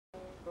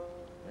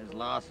Mrs.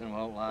 Larson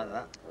won't like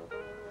that.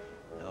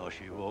 No,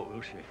 she won't,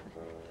 will she?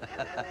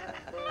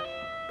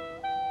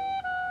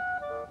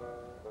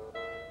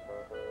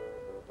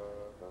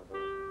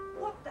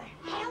 What the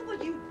hell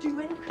were you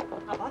doing?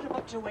 I've had them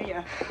up to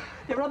here.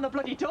 They were on the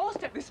bloody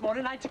doorstep this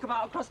morning. I took them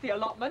out across the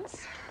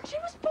allotments. She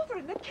was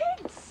bothering the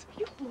kids.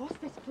 You've lost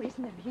this place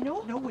now, you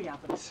know? No, we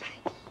haven't.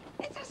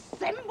 It's a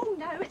symbol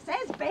now. It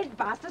says bed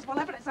bastards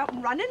whenever it's up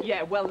and running.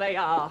 Yeah, well, they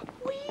are.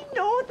 We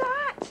know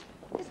that.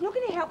 It's not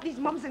going to help these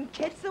mums and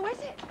kids, though, is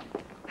it?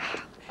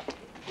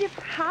 You've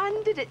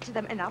handed it to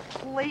them in a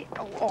plate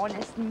of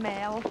honest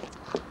Mel.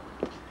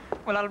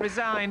 Well, I'll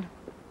resign.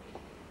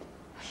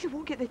 You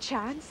won't get the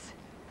chance.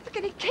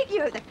 They're going to kick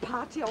you out of the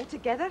party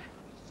altogether.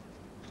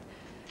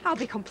 I'll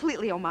be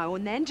completely on my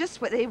own then,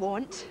 just what they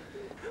want.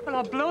 Well,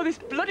 I'll blow this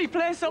bloody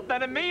place up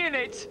then, and me in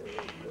it.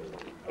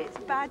 It's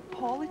bad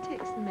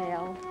politics,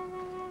 Mel.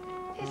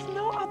 It's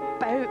not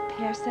about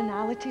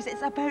personalities,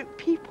 it's about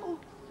people.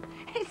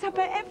 It's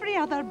about every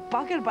other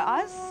bugger but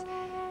us.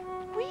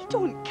 We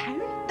don't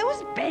count.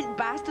 Those bent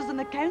bastards on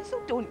the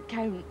council don't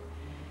count.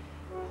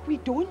 We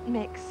don't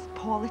mix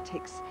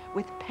politics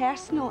with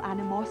personal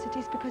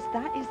animosities because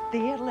that is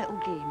their little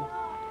game.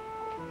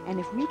 And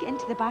if we get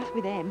into the bath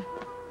with them,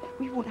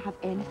 we won't have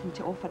anything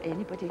to offer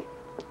anybody.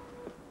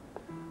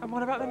 And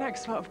what about the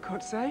next lot of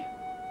cuts, eh?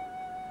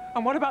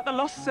 And what about the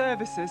lost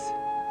services?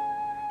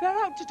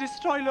 They're out to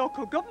destroy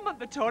local government,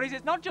 the Tories.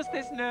 It's not just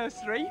this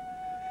nursery.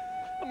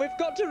 And we've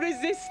got to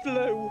resist,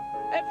 Lou.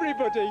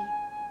 Everybody.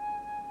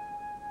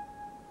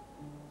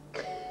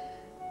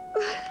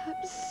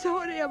 I'm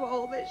sorry about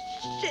all this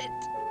shit.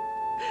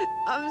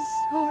 I'm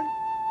sorry.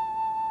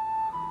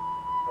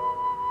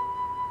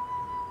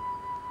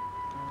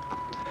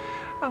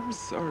 I'm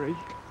sorry.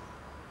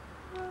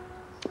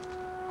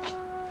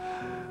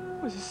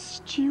 It was a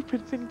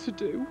stupid thing to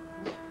do.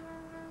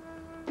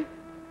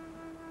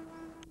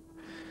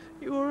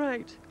 You all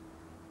right?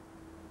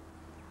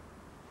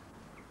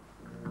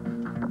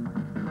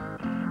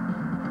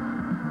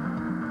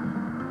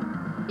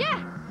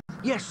 Yeah.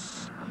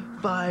 Yes!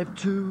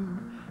 5-2,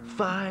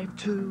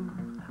 5-2.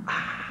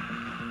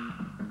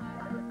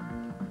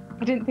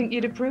 I didn't think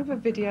you'd approve of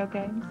video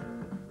games.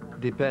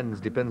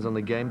 Depends on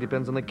the game,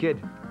 depends on the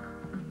kid.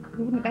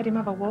 You wouldn't let him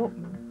have a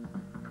Walkman.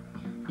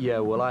 Yeah,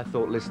 well, I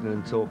thought listening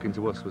and talking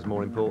to us was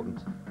more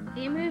important. Are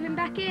you moving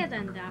back here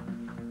then, Dad?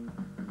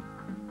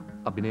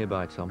 I'll be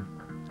nearby, Tom.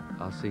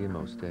 I'll see you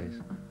most days.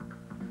 Do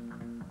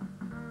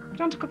you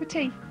want a cup of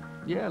tea?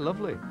 Yeah,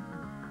 lovely.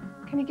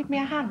 Can you give me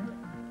a hand?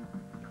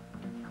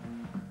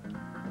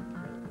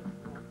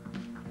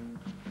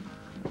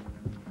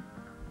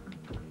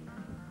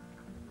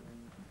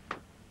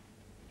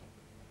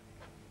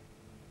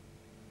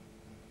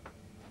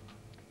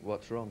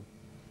 What's wrong?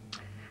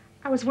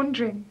 I was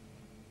wondering,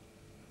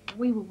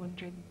 we were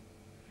wondering,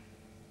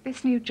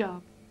 this new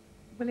job,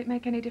 will it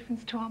make any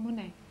difference to our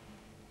money?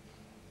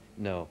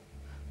 No.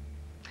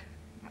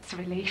 That's a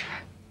relief.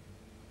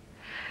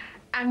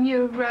 And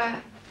you're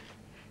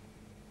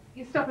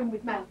stopping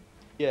with Mel?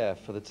 Yeah,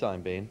 for the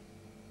time being.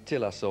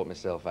 Till I sort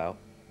myself out.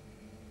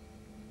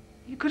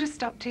 You could have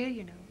stopped here,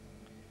 you know.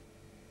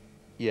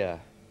 Yeah.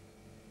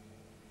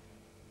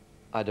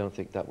 I don't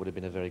think that would have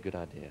been a very good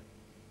idea.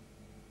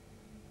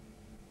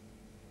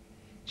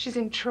 She's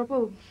in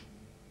trouble,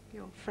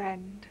 your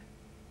friend.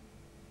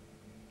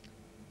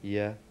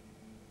 Yeah?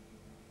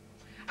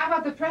 I've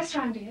had the press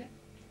round here,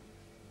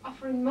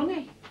 offering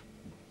money.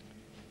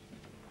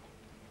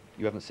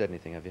 You haven't said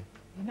anything, have you?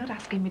 You're not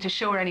asking me to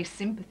show her any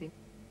sympathy.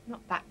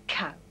 Not that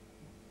cow.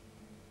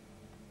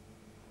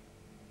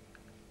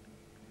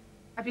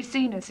 Have you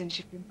seen her since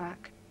you've been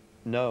back?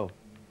 No.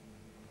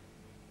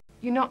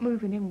 You're not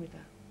moving in with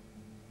her.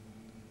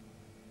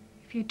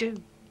 If you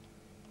do,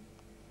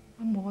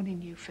 I'm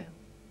warning you, Phil.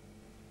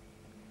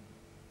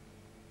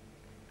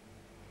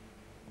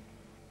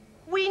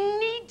 We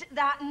need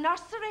that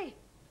nursery.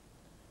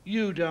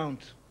 You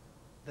don't.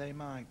 They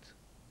might.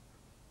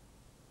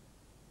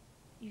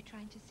 You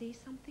trying to say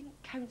something,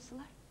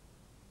 councillor?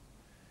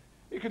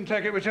 You can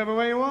take it whichever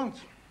way you want.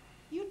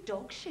 You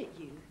dog shit,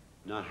 you.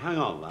 Now, hang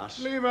on, lass.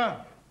 Leave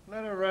her.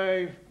 Let her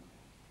rave.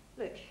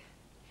 Look,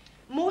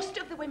 most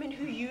of the women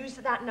who use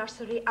that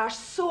nursery are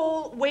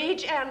sole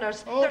wage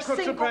earners. All they're cuts are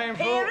single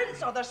painful.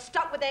 parents or they're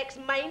stuck with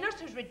ex-minors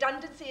whose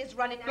redundancy is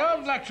running out.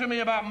 Don't lecture me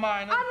about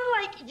minors.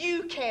 Unlike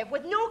you, Kev,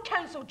 with no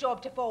council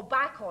job to fall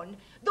back on,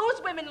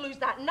 those women lose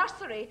that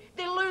nursery,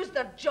 they lose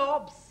their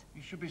jobs.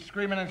 You should be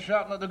screaming and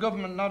shouting at the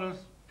government, not us.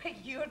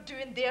 You're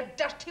doing their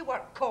dirty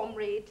work,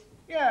 comrade.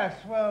 Yes,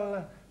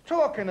 well,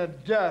 talking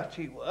of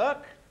dirty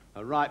work,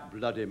 A right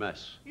bloody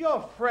mess.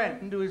 your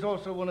friend, who is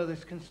also one of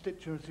this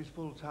constituency's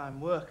full-time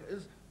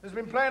workers, has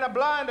been playing a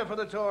blinder for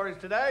the Tories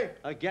today.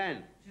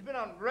 Again. She's been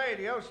on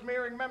radio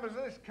smearing members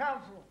of this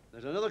council.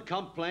 There's another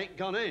complaint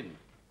gone in.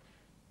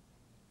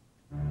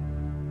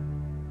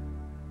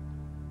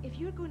 If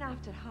you're going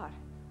after her,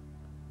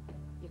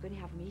 you're going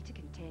to have me to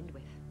contend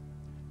with.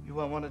 You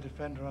won't want to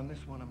defend her on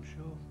this one, I'm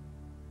sure.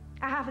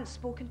 I haven't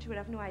spoken to her.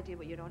 I've no idea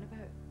what you're on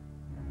about.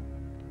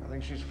 I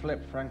think she's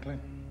flipped, frankly.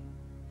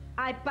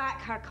 I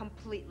back her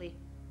completely.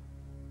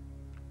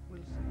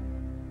 We'll see.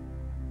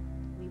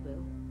 We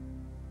will.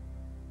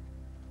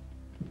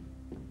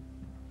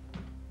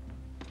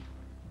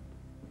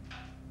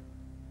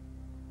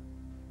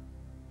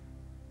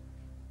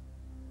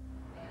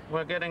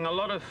 We're getting a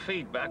lot of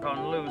feedback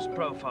on Lou's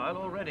profile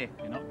already.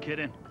 You're not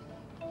kidding.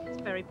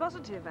 It's very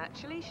positive,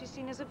 actually. She's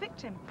seen as a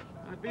victim.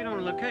 I've been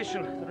on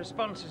location. The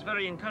response is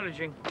very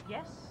encouraging.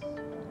 Yes.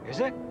 Is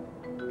it?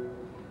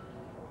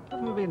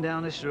 Haven't we been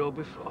down this road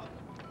before?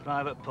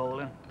 Private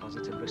polling,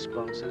 positive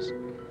responses.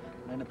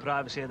 And in the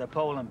privacy of the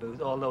polling booth,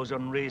 all those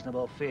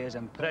unreasonable fears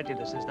and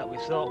prejudices that we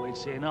thought we'd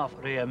seen off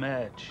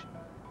re-emerge.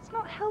 It's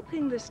not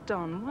helping this,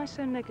 Don. Why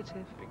so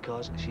negative?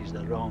 Because she's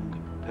the wrong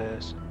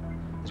person.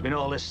 There's been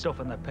all this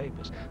stuff in the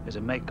papers. There's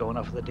a mate going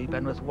off the deep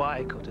end with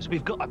wire cutters.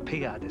 We've got a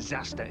PR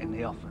disaster in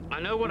the offing. I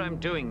know what I'm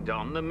doing,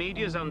 Don. The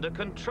media's under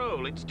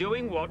control. It's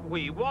doing what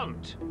we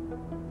want.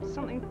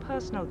 Something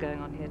personal going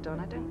on here, Don.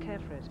 I don't care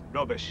for it.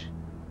 Rubbish.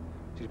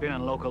 She's been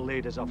in local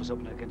leaders' office up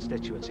in her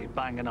constituency,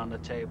 banging on the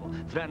table,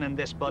 threatening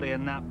this body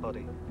and that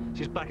body.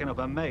 She's backing up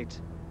a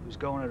mate who's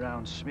going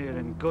around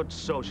smearing good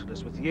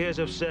socialists with years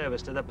of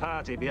service to the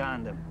party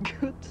behind them.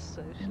 Good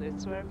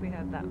socialists. Where have we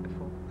had that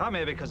before? I'm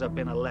here because I've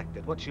been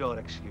elected. What's your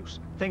excuse?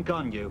 Think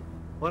on you.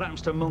 What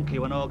happens to Monkey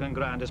when organ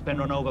grinder's been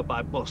run over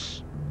by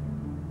bus?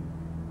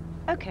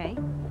 OK.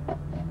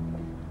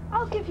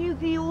 I'll give you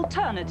the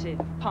alternative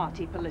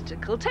party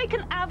political. Take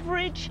an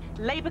average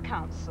Labour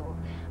council.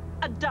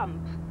 A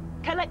dump,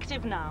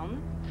 collective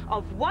noun,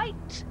 of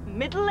white,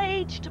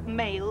 middle-aged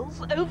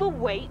males,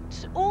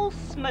 overweight, all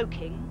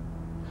smoking,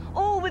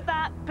 all with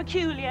that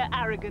peculiar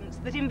arrogance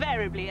that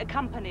invariably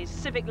accompanies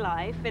civic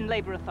life in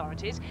Labour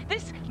authorities.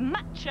 This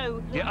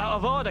macho... You're out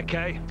of order,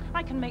 Kay.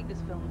 I can make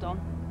this film,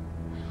 Don.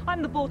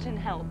 I'm the bought-in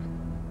help.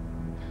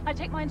 I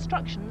take my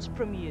instructions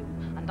from you,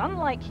 and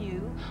unlike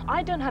you,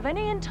 I don't have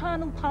any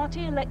internal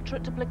party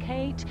electorate to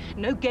placate,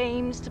 no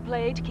games to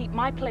play to keep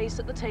my place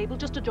at the table,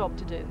 just a job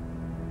to do.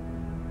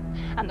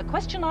 And the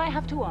question I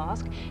have to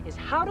ask is,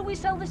 how do we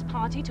sell this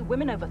party to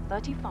women over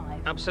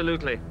 35?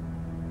 Absolutely.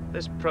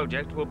 This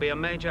project will be a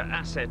major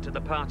asset to the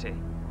party.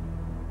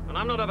 And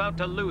I'm not about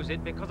to lose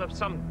it because of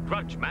some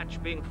grudge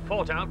match being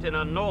fought out in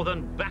a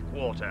northern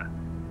backwater.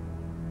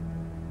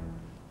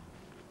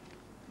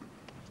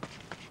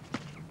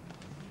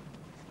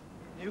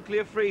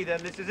 Nuclear free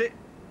then, this is it?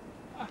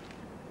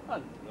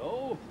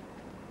 Hello.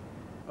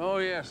 Oh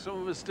yes,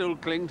 some of us still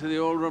cling to the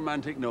old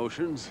romantic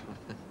notions.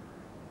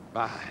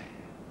 Bye.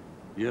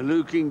 You're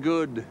looking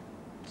good.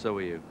 So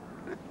are you.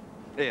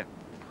 Here,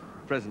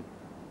 present.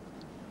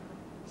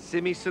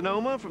 Simi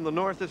Sonoma from the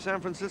north of San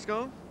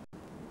Francisco?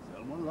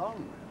 Selma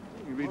Long.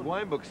 You read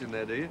wine books in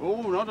there, do you?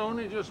 Oh, not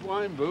only just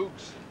wine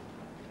books.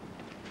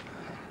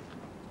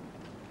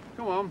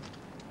 Come on.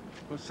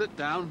 Well, sit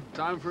down.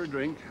 Time for a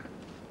drink.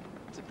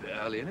 It's a bit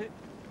early, isn't it?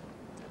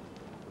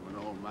 I'm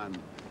an old man.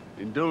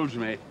 Indulge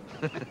me.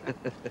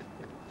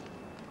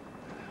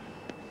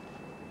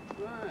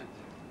 Right.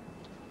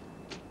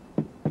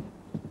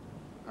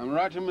 I'm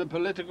writing my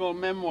political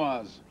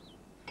memoirs.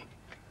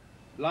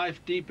 Life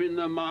deep in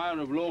the mire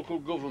of local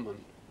government,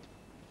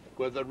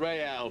 where the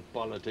real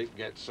politic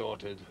gets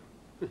sorted.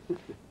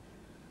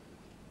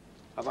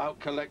 I've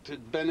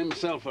out-collected Ben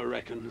himself, I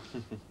reckon.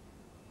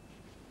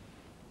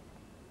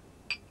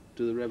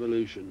 To the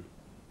revolution.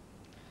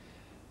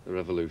 The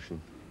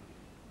revolution.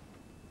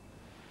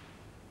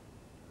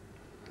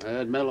 I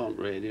heard Mel on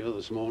radio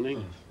this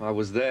morning. I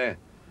was there.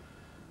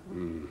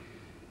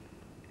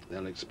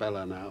 They'll expel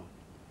her now.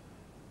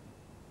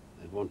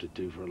 They've wanted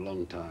to for a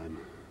long time.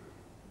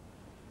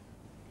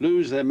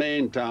 Lou's their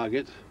main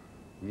target,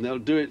 and they'll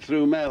do it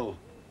through Mel.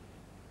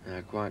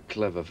 Yeah, quite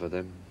clever for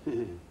them.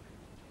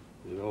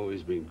 They've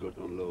always been good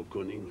on low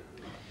cunning.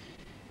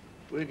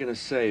 We're going to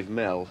save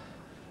Mel.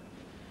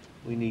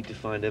 We need to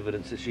find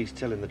evidence that she's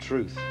telling the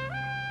truth.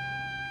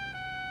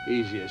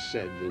 Easier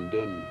said than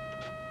done.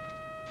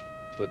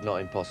 But not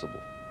impossible.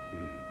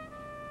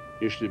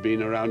 You should have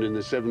been around in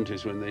the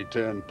 70s when they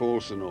turned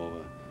Paulson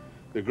over,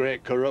 the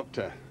great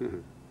corrupter.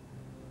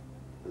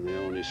 And they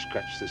only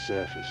scratched the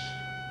surface.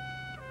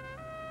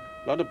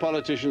 A lot of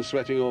politicians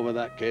sweating over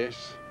that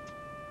case.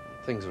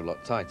 Things are a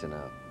lot tighter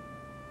now.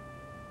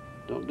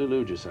 Don't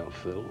delude yourself,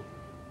 Phil.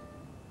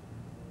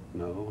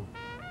 No,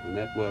 the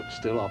networks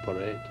still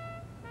operate.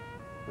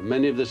 And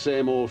many of the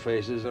same old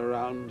faces are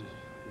around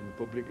in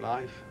public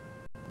life.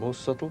 More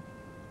subtle?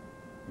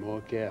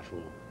 More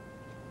careful.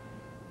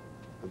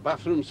 The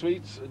bathroom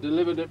suites are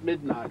delivered at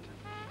midnight,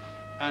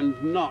 and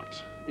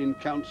not in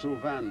council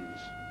vans.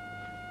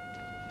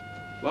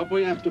 What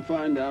we have to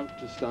find out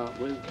to start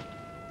with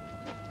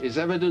is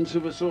evidence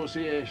of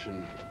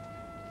association.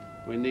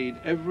 We need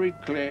every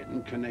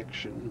Clayton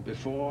connection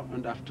before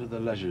and after the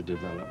leisure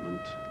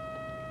development.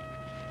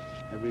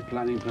 Every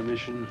planning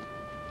permission,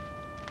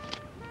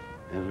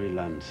 every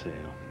land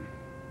sale.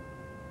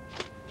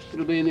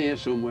 It'll be in here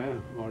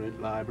somewhere, or in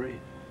the library.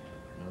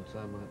 No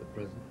time like the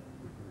present.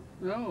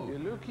 No. You're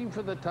looking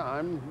for the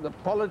time the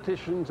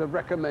politicians have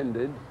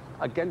recommended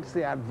against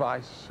the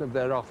advice of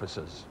their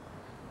officers.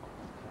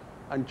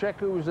 and check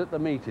who was at the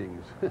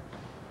meetings.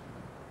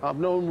 I've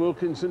known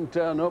Wilkinson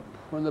turn up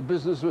when the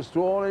business was,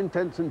 to all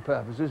intents and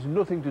purposes,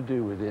 nothing to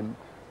do with him.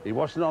 He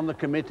wasn't on the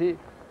committee,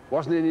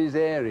 wasn't in his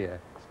area,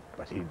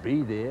 but he'd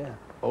be there,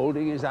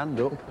 holding his hand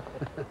up.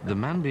 The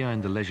man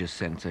behind the leisure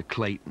centre,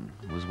 Clayton,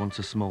 was once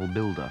a small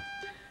builder.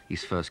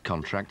 His first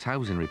contract,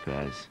 housing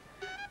repairs.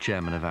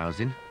 Chairman of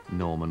housing,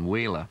 Norman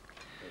Wheeler.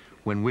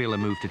 When Wheeler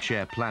moved to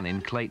chair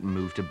planning, Clayton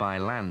moved to buy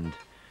land.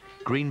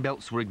 Green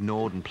belts were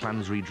ignored and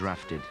plans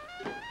redrafted.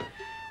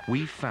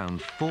 We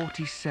found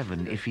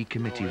 47 iffy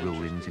committee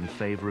rulings in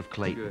favour of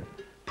Clayton,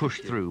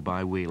 pushed through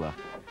by Wheeler.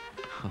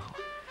 Oh,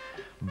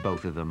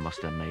 both of them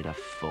must have made a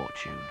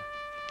fortune.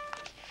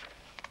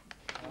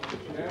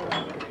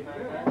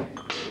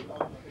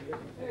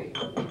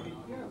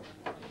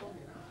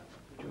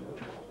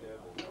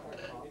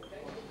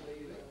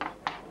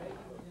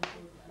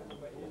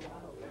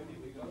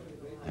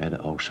 I heard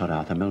that old sod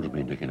Arthur Mills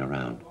been digging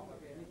around.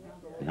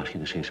 Been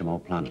asking to see some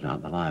old plans down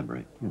at the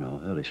library. You know,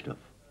 early stuff.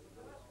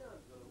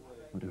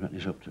 What do you reckon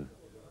he's up to?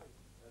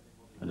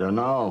 I don't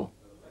know.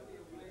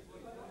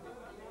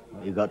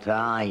 What you got to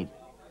hide?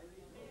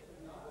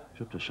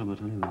 He's up to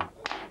something anyway.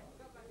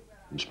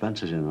 And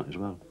Spencer's in on it as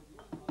well.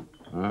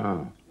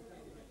 Oh.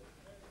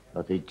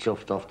 Thought he'd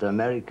chuffed off to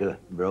America,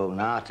 broken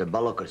heart, a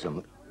bollock or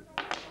something.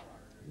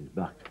 He's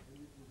back.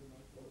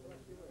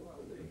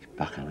 He's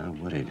back and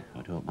I'm worried.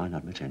 I don't mind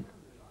admitting.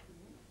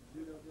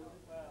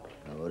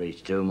 Don't worry,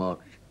 it's too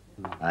much.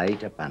 I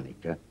hate a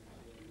panicker.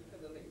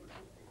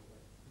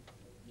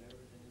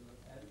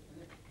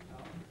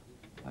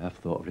 I have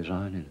thought of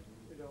resigning.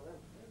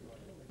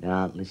 They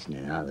aren't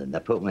listening, are they? They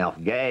put me off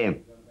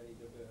game.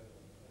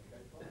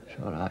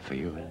 It's all right for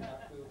you, isn't it?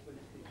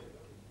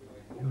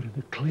 You're in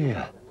the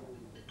clear.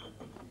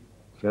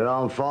 It's your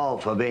own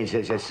fault for being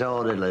such a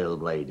sordid little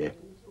bleeder.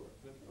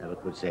 Never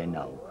could say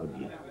no, could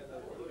you?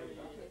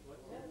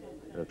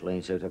 Put a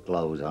clean suit of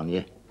clothes on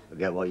you.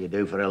 Forget what you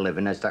do for a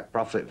living and stack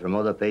profit from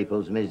other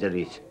people's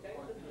miseries.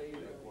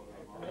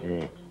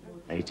 Yeah,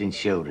 hate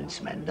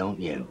insurance men, don't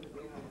you?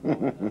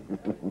 Yeah.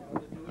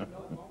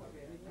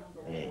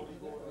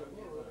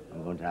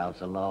 I'm going to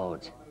House of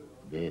Lords.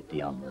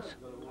 Dirty honours.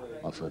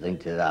 What's the thing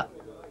to that?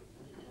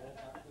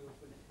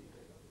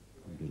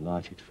 I'm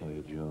delighted for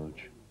you,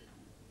 George.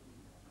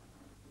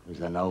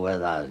 Because I know where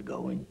that's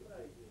going.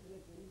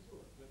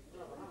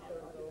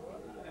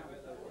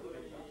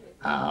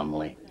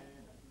 Harmley.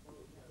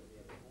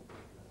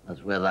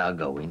 That's where they're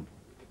going.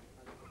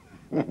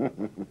 Yeah.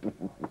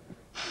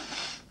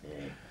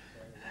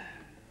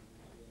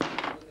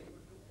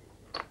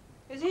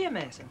 Is he a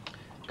Mason?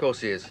 Of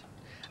course he is.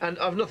 And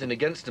I've nothing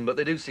against them, but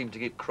they do seem to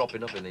keep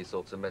cropping up in these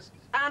sorts of messes.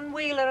 And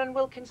Wheeler and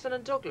Wilkinson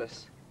and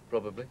Douglas?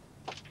 Probably.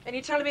 And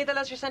you're telling me the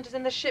leisure centre's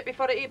in the ship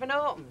before it even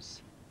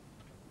opens?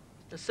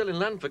 They're selling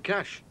land for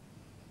cash.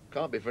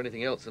 Can't be for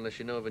anything else unless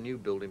you know of a new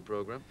building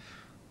programme.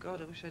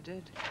 God, I wish I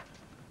did.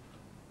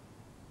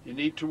 You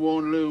need to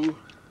warn Lou.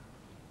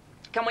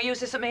 Can we use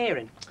this at my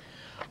hearing?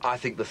 I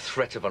think the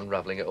threat of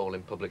unravelling it all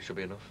in public should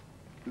be enough.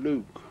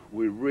 Luke,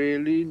 we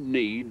really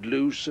need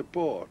Lou's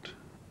support.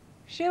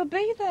 She'll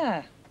be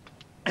there.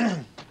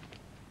 I'm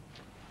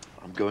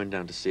going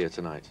down to see her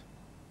tonight.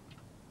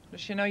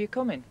 Does she know you're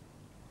coming?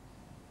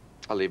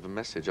 I'll leave a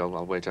message.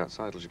 I'll wait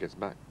outside till she gets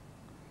back.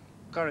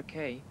 Got a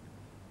key?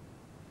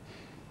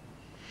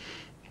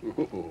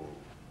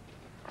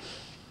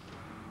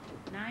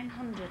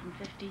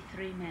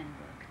 953 men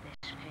work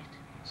this pit.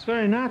 It's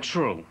very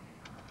natural.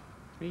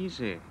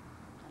 Easy.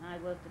 And I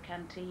work the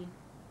canteen.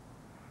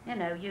 You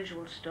know,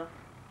 usual stuff.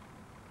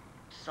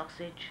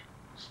 Sausage,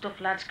 stuff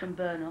lads can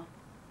burn up.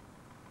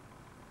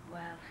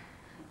 Well,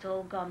 it's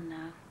all gone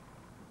now.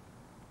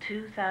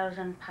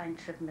 2,000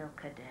 pints of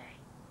milk a day.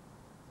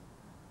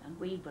 And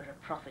we were a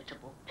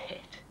profitable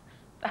pit.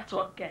 That's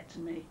what gets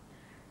me.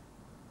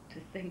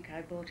 To think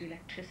I bought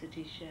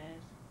electricity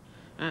shares.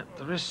 At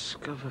the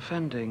risk of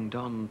offending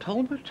Don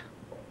Talbot,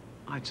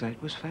 I'd say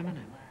it was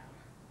feminine.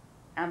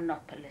 I'm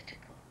not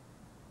political.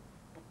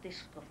 But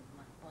this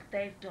government, what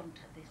they've done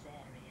to this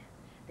area,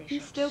 they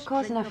He's should still split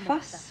causing a them up,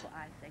 fuss. that's what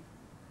I think.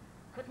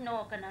 Couldn't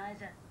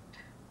organise it.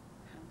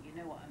 You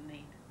know what I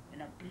mean,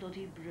 in a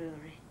bloody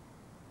brewery.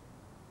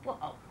 What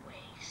a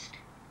waste.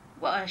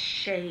 What a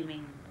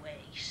shaming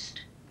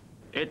waste.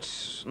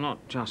 It's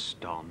not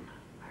just Don,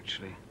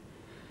 actually.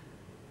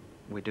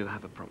 We do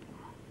have a problem.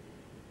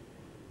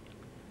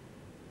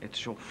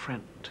 It's your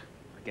friend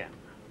again.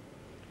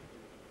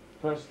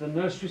 First the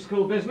nursery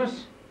school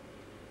business.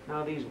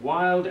 Now these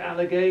wild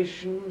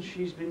allegations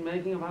she's been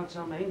making about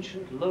some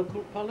ancient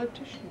local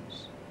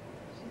politicians.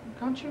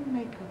 Can't you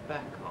make her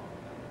back off?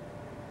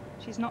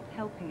 She's not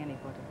helping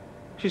anybody.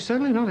 She's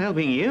certainly not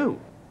helping you.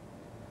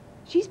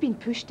 She's been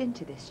pushed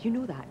into this, you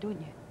know that, don't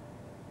you?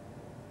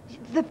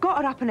 They've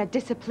got her up in a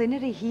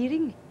disciplinary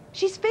hearing.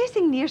 She's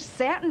facing near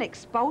certain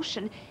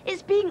expulsion.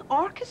 It's being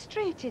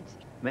orchestrated.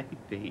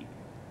 Maybe.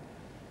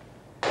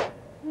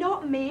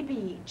 Not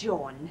maybe,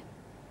 John.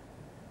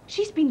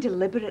 She's been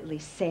deliberately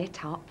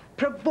set up,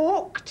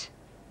 provoked.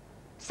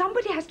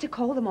 Somebody has to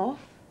call them off.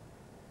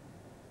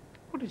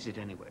 What is it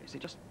anyway? Is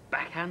it just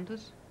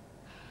backhanders?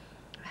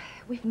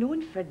 We've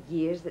known for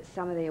years that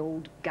some of the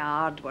old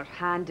guard were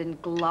hand in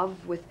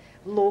glove with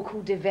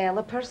local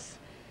developers.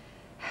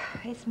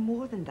 It's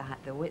more than that,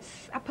 though.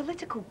 It's a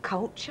political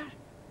culture.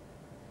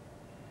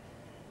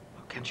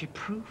 Well, can she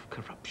prove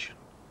corruption?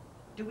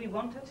 Do we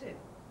want her to?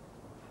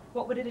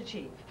 What would it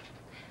achieve?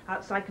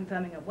 Outside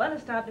confirming a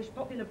well-established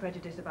popular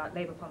prejudice about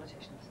Labour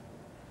politicians.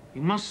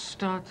 You must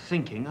start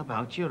thinking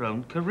about your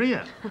own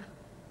career.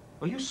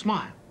 Well, you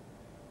smile.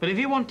 But if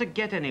you want to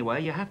get anywhere,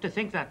 you have to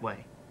think that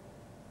way.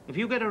 If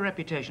you get a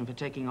reputation for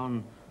taking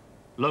on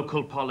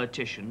local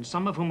politicians,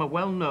 some of whom are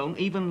well-known,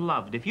 even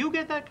loved, if you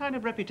get that kind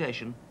of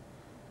reputation,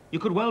 you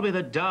could well be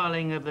the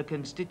darling of the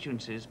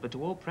constituencies, but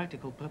to all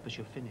practical purpose,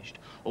 you're finished.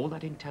 All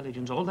that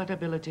intelligence, all that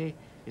ability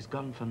is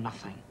gone for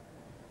nothing.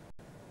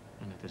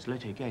 And if there's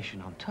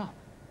litigation on top,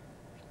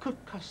 it could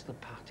cost the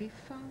party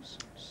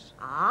thousands.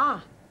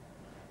 Ah.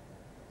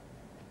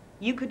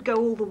 You could go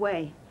all the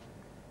way.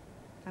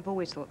 I've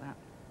always thought that.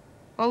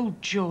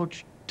 Old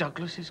George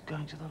Douglas is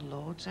going to the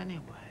Lords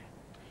anyway.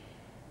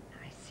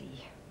 I see.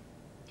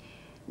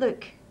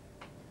 Look,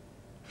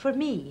 for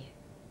me,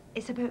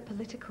 it's about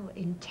political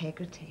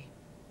integrity.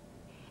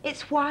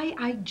 It's why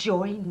I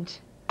joined.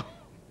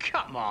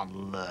 Come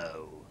on,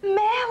 Lo.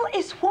 Mel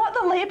is what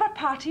the Labour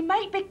Party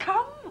might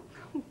become.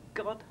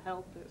 God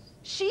help us.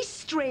 She's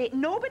straight.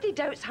 Nobody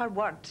doubts her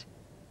word.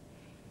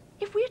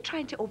 If we're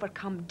trying to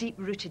overcome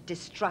deep-rooted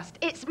distrust,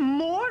 it's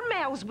more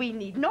Mels we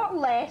need, not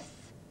less.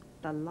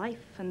 The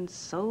life and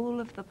soul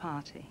of the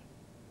party.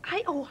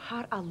 I owe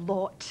her a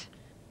lot.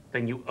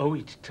 Then you owe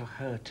it to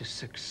her to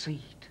succeed.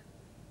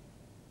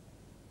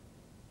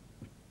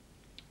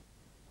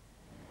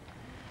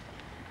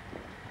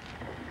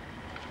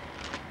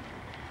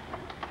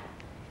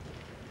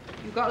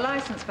 You got a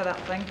licence for that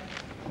thing?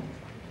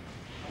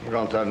 You're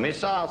going to have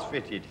missiles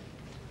fitted.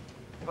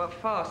 What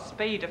for?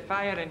 Speed of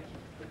firing.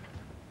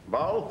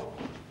 Both?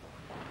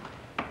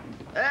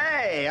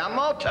 Hey, I'm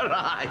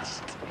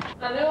motorised.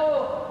 I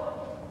know.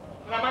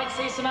 And I might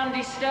see some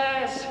handy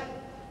stairs.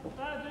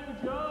 I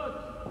do, George.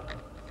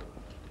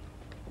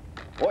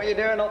 What are you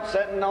doing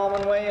upsetting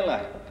Norman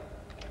Wheeler?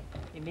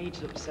 He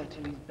needs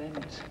upsetting, he's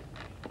bent.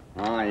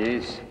 Ah, he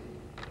is.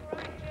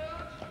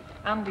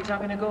 Andy's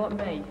having a go at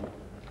me,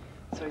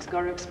 so he's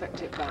got to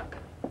expect it back.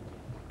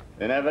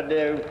 They never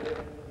do.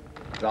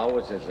 It's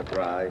always a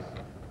surprise.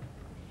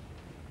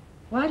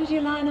 Why did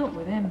you line up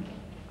with him?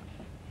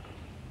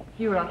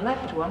 You were on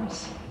left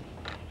once.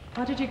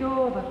 Why did you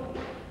go over?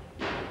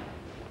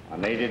 I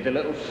needed the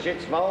little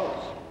shit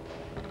smokes.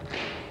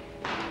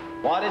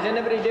 Why does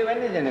anybody do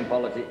anything in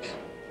politics?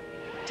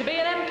 To be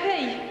an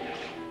MP?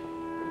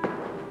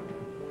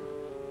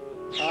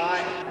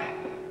 Aye.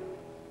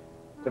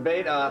 To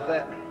beat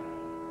Arthur.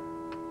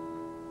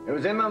 It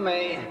was him and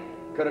me.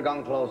 Could have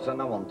gone closer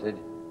than I wanted.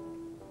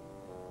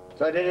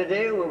 So I did a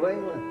deal with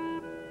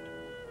Wheeler.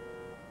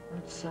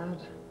 That's sad.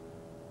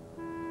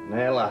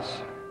 Nay,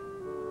 lass.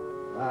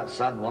 That's a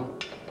sad one.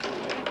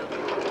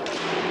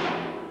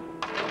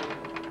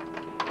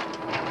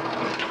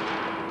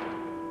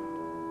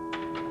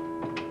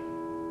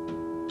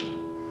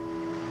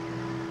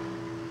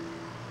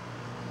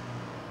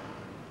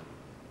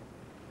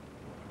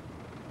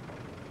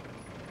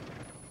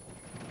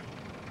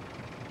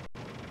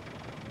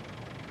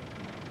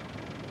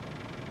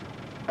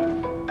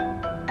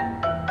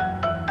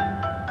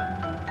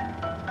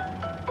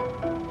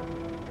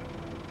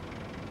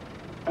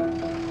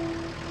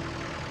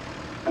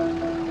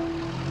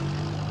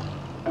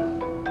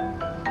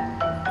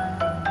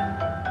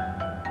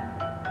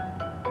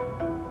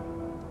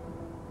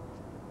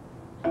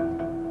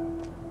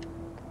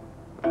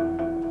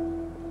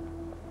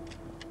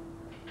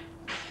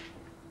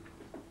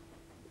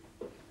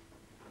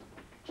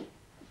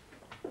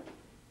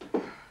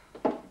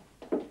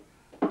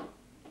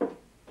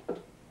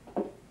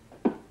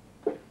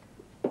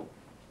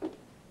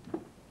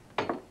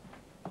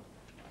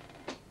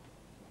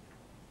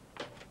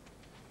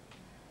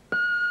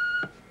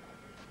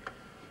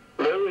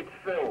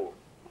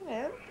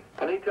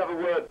 Have a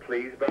word,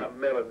 please, about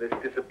Mel and this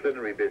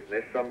disciplinary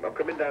business. I'm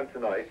coming down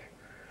tonight.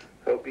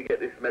 Hope you get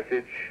this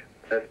message.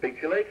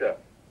 Speak to you later.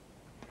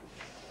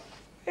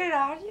 Where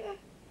are you?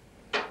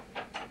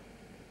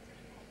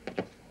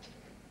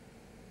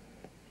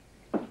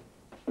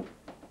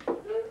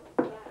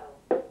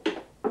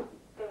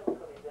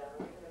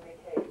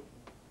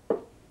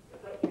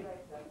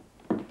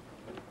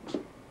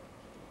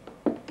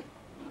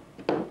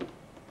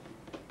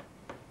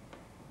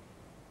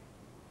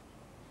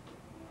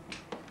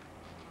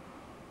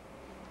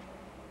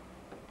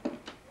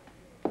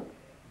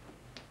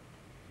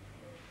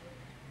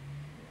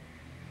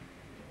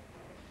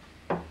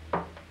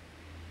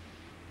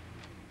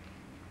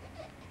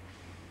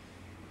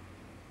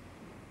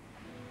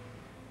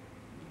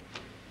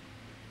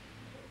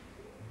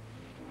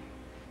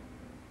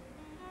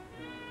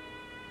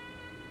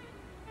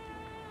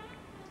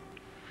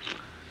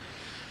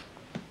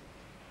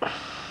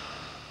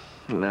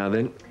 Now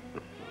then.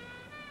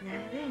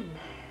 Now then.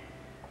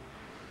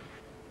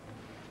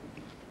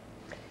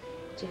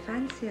 Do you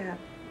fancy a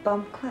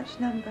bum clutch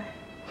number?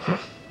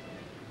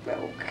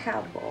 Oh,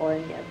 come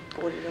on, you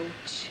boring old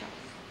chuff.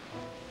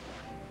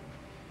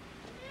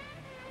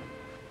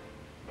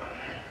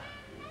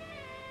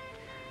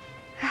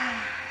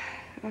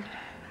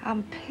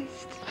 I'm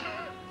pissed.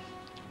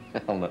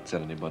 I'll not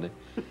tell anybody.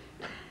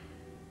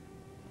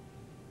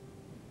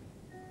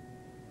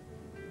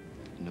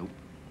 Nope.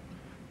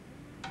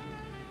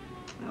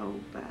 Oh,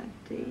 bad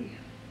day.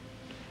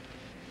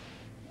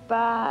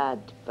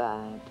 Bad,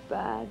 bad,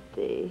 bad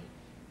day.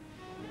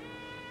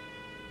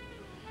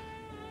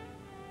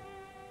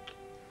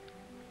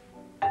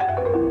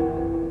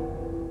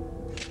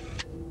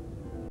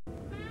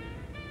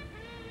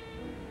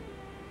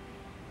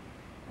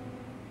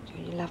 Don't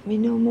you love me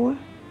no more?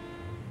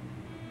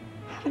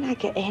 Haven't I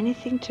got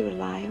anything to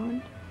rely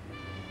on?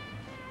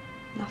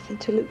 Nothing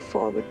to look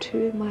forward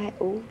to in my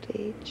old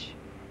age?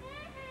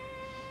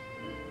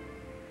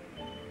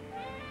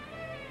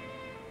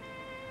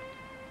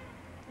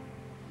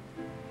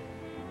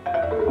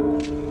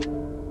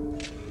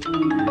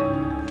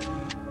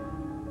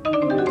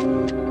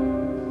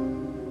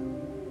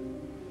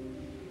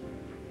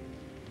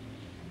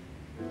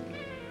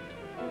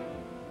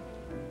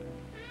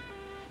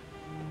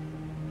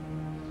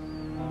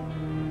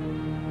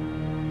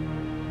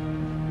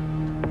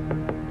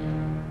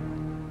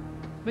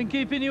 Been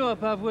keeping you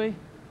up, have we?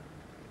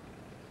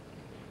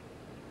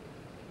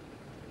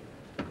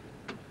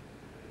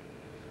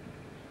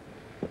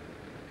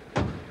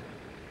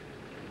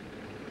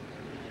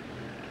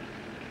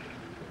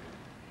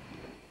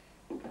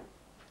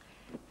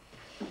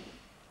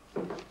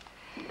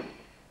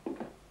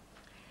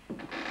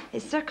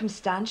 It's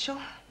circumstantial.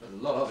 A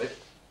lot of it.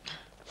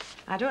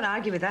 I don't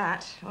argue with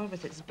that, or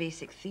with its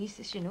basic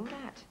thesis, you know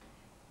that.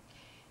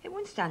 It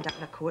won't stand up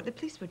in a court. The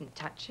police wouldn't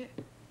touch it.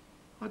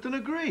 I don't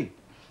agree.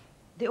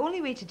 The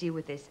only way to deal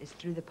with this is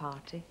through the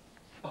party.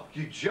 Oh,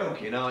 you're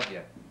joking, aren't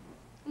you?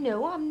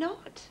 No, I'm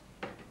not.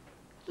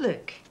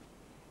 Look,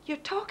 you're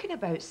talking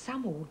about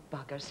some old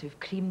buggers who've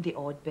creamed the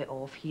odd bit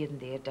off here and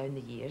there down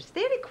the years.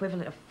 Their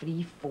equivalent of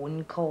free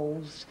phone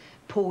calls,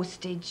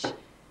 postage,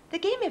 the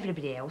game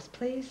everybody else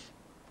plays.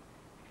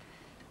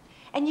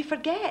 And you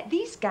forget,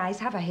 these guys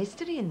have a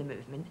history in the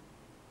movement.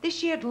 They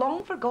shared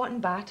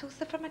long-forgotten battles.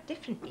 They're from a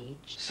different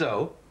age.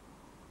 So?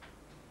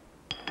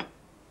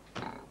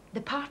 The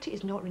party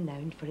is not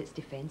renowned for its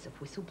defence of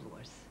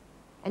whistleblowers.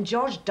 And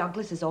George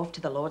Douglas is off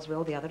to the Lords with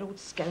all the other old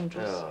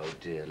scoundrels. Oh,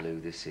 dear,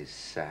 Lou, this is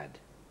sad.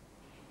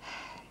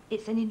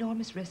 It's an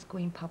enormous risk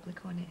going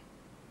public on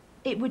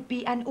it. It would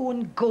be an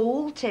own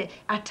goal to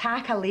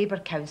attack a Labour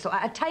council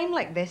at a time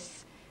like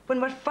this,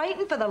 when we're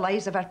fighting for the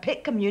lives of our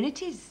pit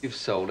communities. You've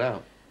sold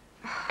out.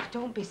 Oh,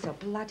 don't be so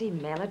bloody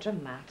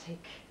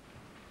melodramatic.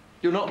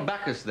 You'll not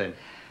back us, then?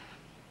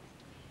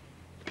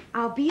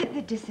 I'll be at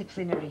the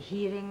disciplinary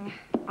hearing.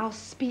 I'll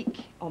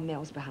speak on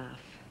Mel's behalf.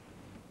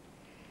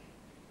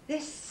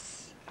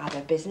 This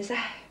other business,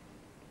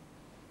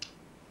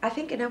 I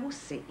think, and I will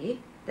say,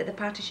 that the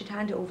party should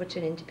hand it over to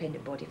an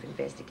independent body for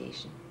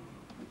investigation.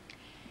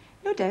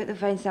 No doubt they'll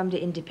find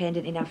somebody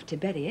independent enough to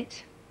bury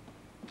it.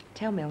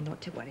 Tell Mel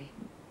not to worry.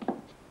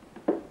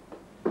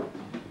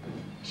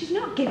 She's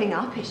not giving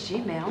up, is she,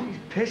 Mel?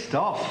 Pissed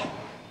off.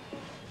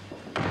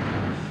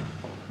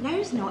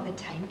 Now's not the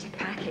time to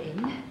pack it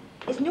in.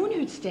 It's no one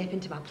who'd step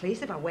into my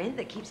place if I went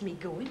that keeps me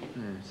going.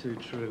 Yeah, too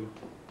true.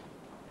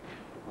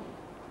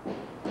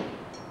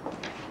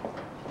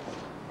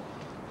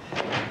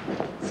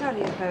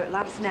 Sorry about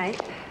last night.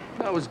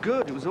 That was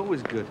good. It was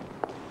always good.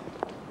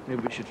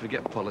 Maybe we should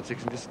forget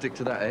politics and just stick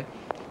to that, eh?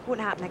 Won't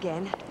happen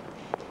again.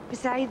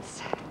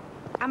 Besides,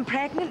 I'm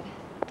pregnant.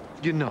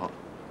 You're not.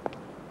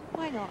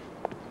 Why not?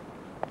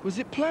 Was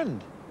it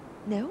planned?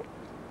 No,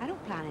 I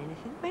don't plan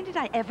anything. When did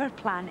I ever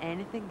plan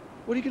anything?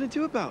 What are you going to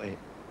do about it?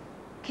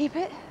 Keep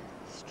it,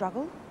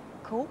 struggle,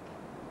 cope.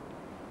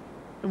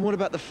 And what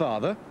about the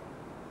father?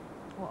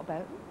 What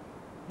about him?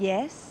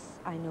 Yes,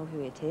 I know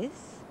who it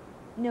is.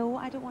 No,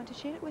 I don't want to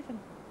share it with him.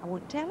 I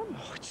won't tell him.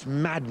 Oh, it's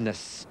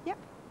madness. Yep.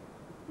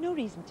 No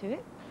reason to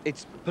it.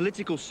 It's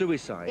political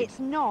suicide.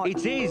 It's not.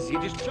 It is.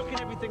 You're just chucking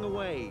everything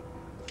away.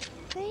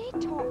 They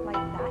talk like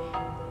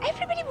that.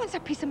 Everybody wants a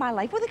piece of my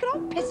life. Well, they can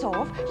all piss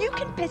off. You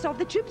can piss off.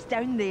 The troop's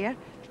down there.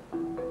 Do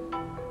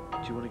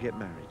you want to get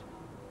married?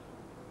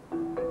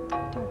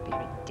 Don't be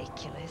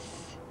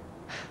ridiculous.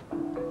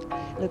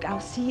 Look, I'll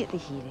see you at the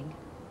hearing.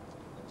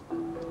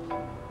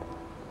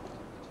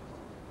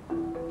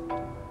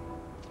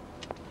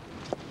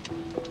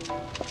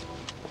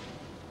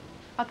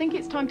 I think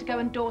it's time to go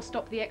and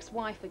doorstop the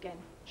ex-wife again.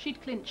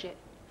 She'd clinch it.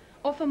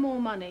 Offer more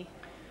money.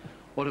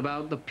 What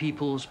about the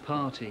People's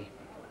Party?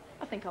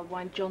 I think I'll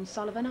wind John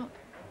Sullivan up.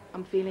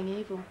 I'm feeling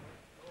evil.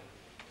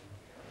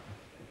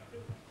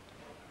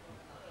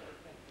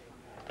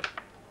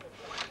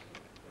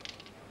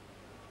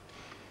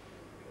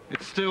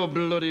 It still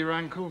bloody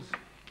rankles.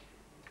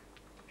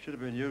 Should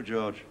have been you,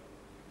 George.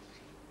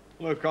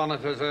 Look on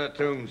it as her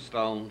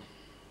tombstone.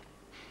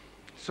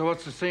 So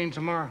what's the scene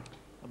tomorrow?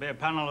 There'll be a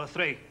panel of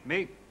three.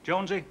 Me,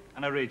 Jonesy,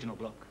 and a regional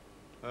bloke.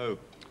 Oh.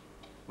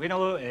 We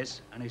know who it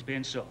is, and he's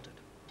being sorted.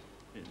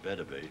 It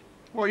better be.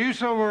 What are you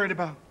so worried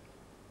about?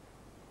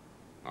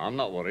 I'm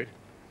not worried.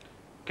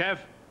 Kev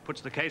puts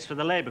the case for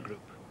the Labour group.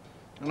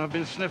 And I've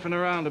been sniffing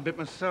around a bit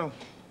myself.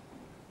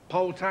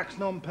 Poll tax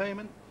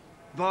non-payment,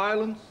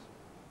 violence,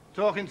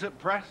 talking to the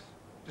press,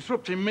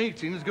 disrupting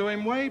meetings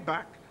going way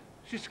back.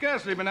 She's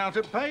scarcely been out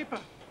at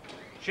paper.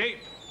 She,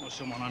 or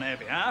someone on her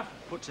behalf,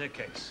 puts her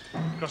case.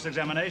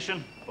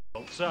 Cross-examination,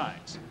 both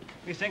sides.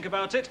 We think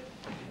about it,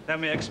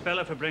 then we expel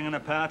her for bringing a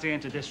party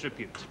into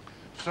disrepute.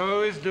 So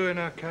who is doing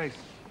her case?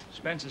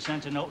 Spencer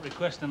sent a note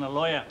requesting a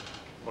lawyer.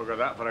 Look at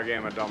that for a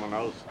game of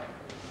dominoes.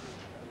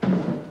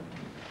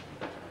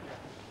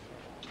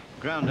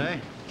 Ground, eh?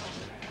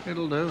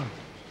 It'll do.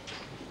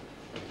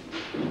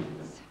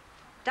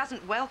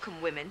 Doesn't welcome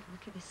women.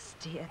 Look at this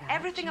state of that.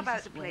 Everything Jesus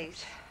about the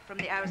place, from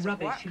the hours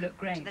Rubbish, of work you look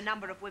great. to the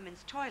number of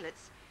women's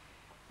toilets,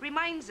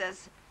 reminds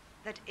us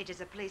that it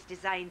is a place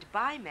designed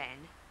by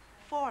men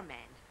for men.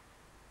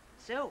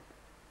 So,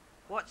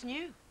 what's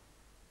new?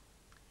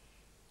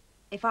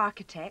 If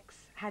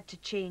architects had to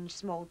change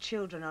small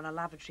children on a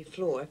lavatory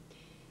floor,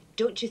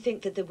 don't you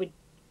think that there would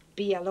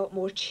be a lot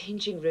more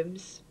changing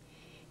rooms?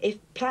 If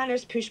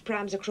planners push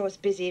prams across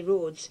busy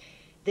roads,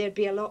 there'd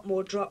be a lot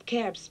more drop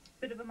curbs.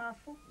 Bit of a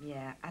mouthful?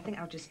 Yeah, I think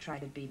I'll just try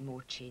to be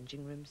more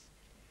changing rooms.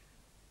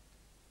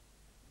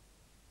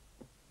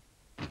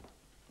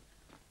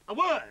 A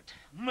word,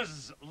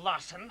 Ms.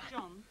 Larson.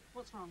 John,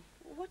 what's wrong?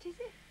 What is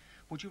it?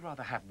 Would you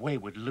rather have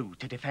wayward Lou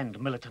to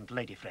defend militant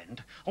lady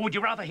friend, or would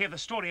you rather hear the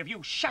story of you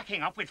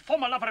shacking up with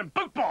former lover and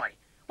boot boy?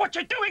 What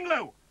you doing,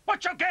 Lou?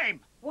 What's your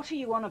game? What are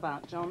you on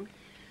about, John?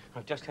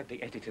 I've just had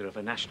the editor of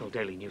a national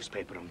daily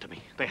newspaper on to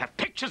me. They have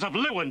pictures of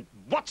Lou and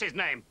what's his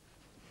name?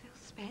 Phil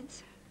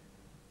Spencer.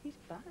 He's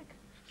back.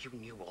 You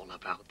knew all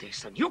about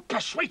this, and you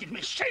persuaded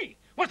me she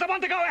was the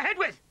one to go ahead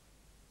with.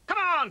 Come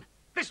on!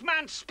 This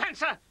man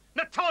Spencer,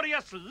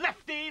 notorious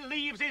lefty,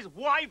 leaves his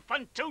wife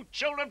and 2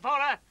 children for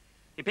her.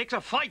 He picks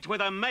a fight with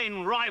her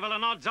main rival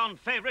and odds-on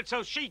favourite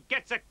so she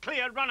gets a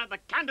clear run at the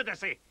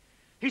candidacy.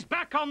 He's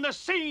back on the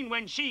scene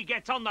when she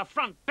gets on the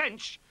front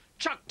bench,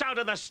 chucked out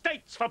of the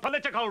States for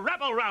political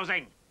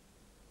rebel-rousing.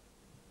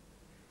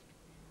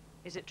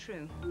 Is it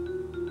true?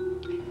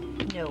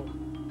 No.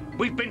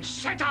 We've been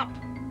set up.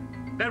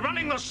 They're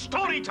running the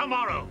story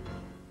tomorrow.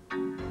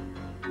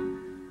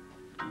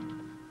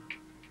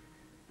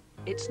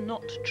 It's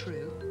not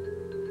true.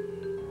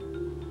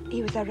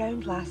 He was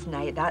around last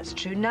night, that's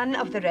true. None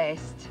of the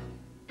rest.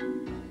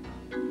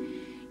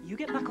 You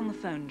get back on the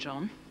phone,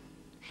 John,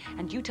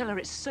 and you tell her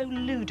it's so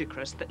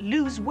ludicrous that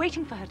Lou's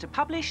waiting for her to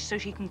publish so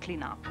she can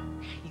clean up.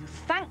 You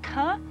thank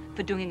her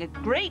for doing a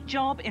great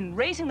job in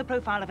raising the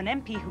profile of an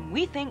MP whom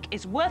we think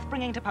is worth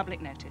bringing to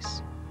public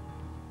notice.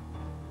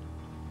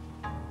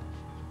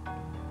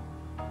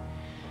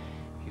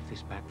 If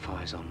this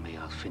backfires on me,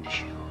 I'll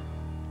finish you.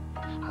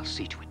 I'll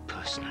see to it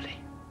personally.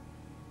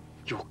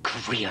 Your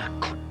career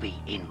could be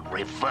in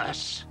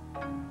reverse.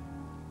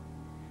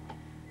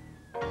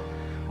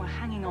 We're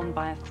hanging on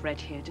by a thread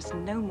here. Just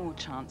no more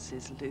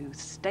chances, Lou.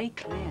 Stay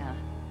clear.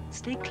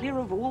 Stay clear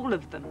of all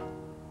of them.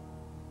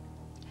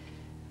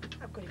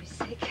 I'm going to be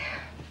sick.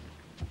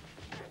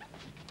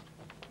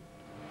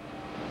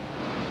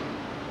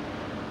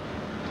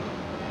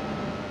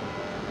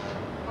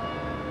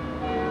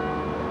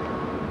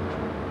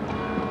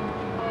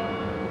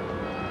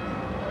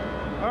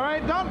 All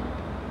right, done?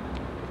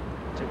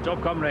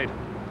 Tip-top, comrade.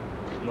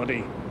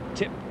 Bloody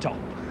tip-top.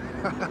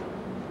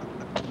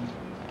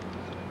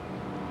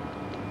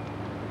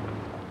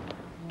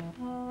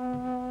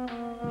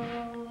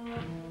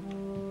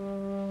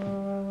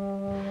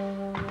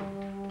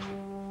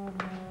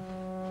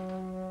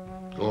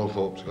 All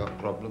folks got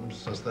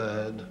problems, as they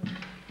heard.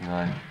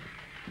 Aye.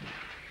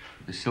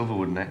 The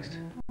Silverwood next.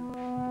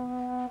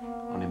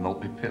 Only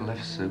Maltby pit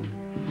left soon.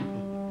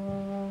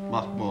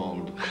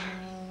 Mothballed.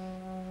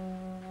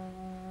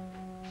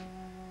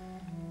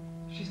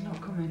 She's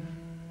not coming.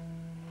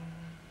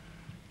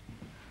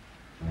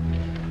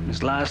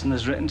 Miss Larson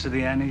has written to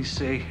the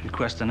NEC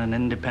requesting an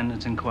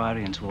independent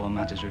inquiry into all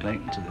matters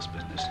relating to this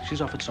business.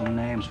 She's offered some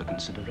names for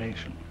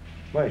consideration.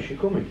 Why is she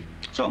coming?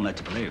 So I'm led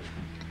to believe.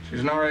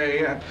 She's not here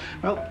yet.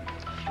 Well,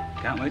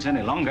 can't wait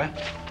any longer.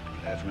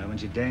 Hear from her when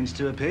she deigns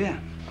to appear.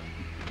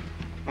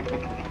 Let's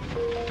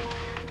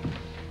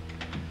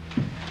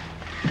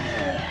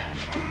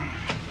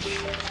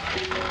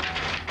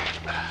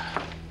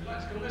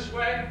go this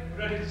way. We're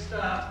ready to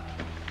start.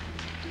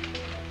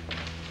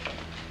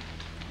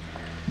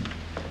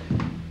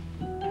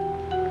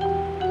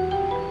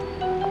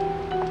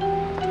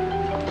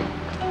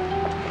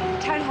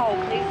 Town hall,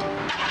 please.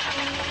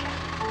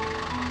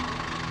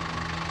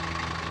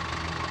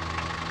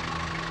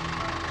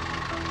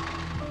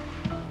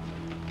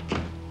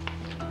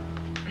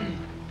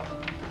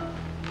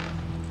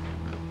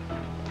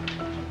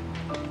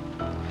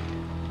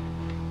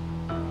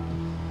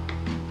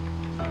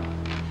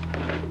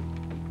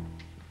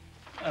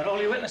 Are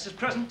all your witnesses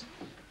present?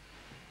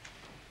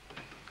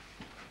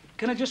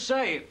 Can I just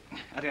say,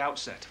 at the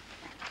outset,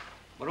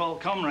 we're all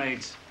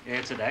comrades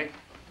here today.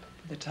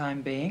 For the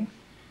time being.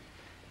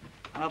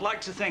 And I'd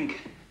like to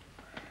think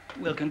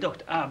we'll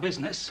conduct our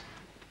business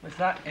with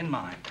that in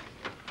mind.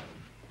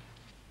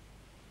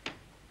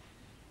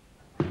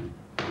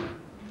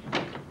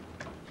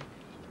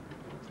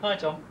 Hi,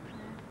 Tom.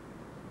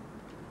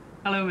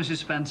 Hello, Mrs.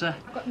 Spencer.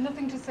 I've got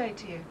nothing to say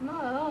to you.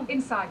 No.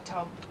 Inside,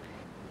 Tom.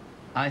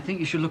 I think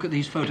you should look at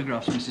these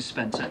photographs, Mrs.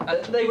 Spencer.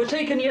 They were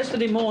taken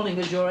yesterday morning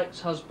as your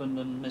ex-husband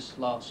and Miss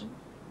Larson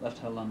left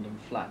her London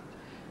flat.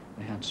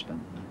 They had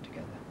spent the night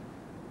together.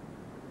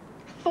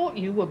 I thought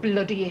you were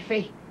bloody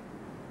iffy.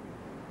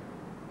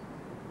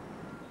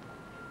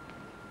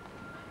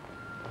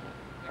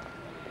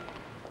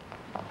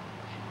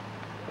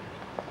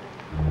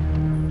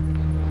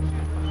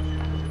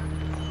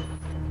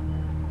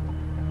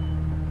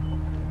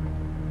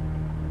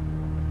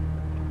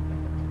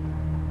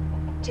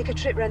 Take a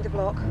trip round the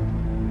block.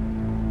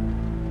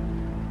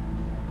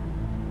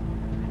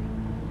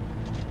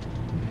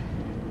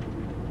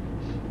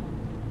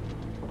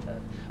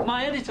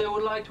 My editor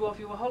would like to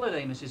offer you a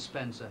holiday, Mrs.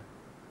 Spencer.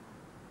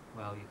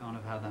 Well, you can't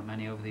have had that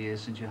many over the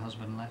years since your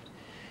husband left.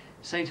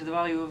 Say to the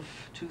value of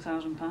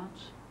 £2,000,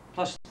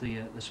 plus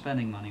the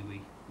spending money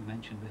we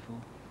mentioned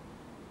before.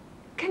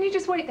 Can you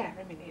just wait there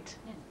a minute?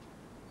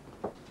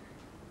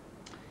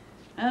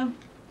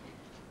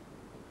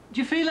 Do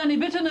you feel any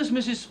bitterness,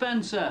 Mrs.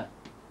 Spencer?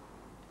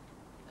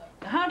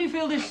 How do you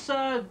feel this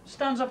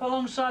stands up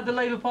alongside the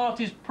Labour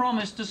Party's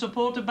promise to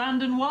support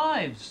abandoned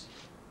wives?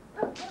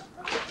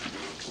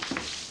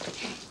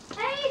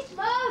 Hey,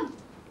 Mum!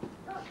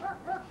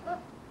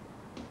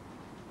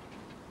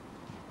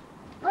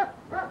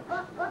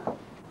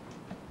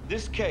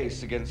 This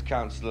case against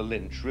Councillor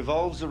Lynch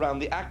revolves around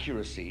the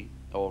accuracy,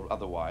 or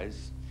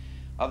otherwise,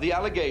 of the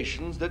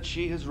allegations that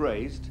she has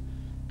raised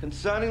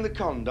concerning the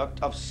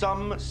conduct of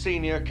some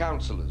senior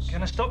councillors.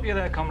 Can I stop you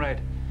there,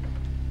 comrade?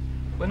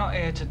 We're not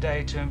here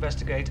today to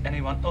investigate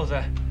anyone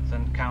other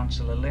than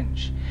Councillor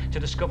Lynch,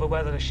 to discover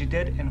whether she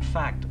did, in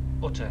fact,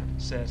 utter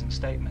certain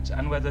statements,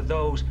 and whether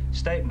those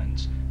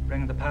statements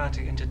bring the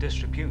party into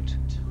disrepute.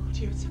 Told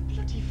you, it's a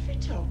bloody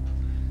fit-up.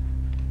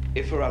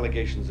 If her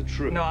allegations are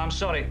true... No, I'm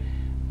sorry.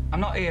 I'm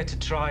not here to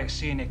try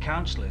senior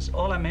councillors.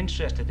 All I'm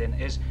interested in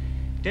is,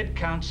 did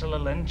Councillor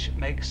Lynch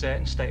make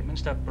certain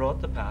statements that brought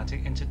the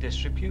party into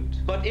disrepute?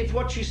 But if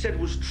what she said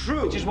was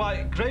true... Which is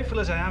why, grateful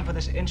as I am for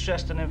this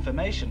interesting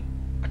information,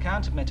 I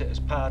can't admit it as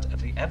part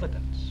of the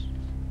evidence.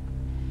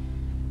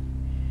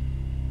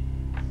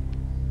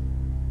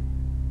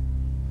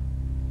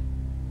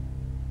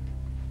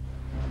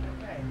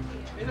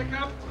 In the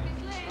cab.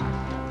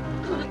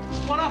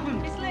 What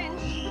happened? Miss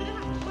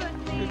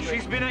Lynch.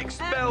 She's been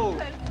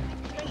expelled.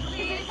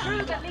 Is it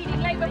true that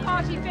leading Labour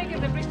Party figures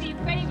have received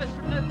favours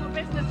from local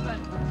businessmen?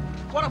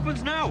 What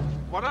happens now?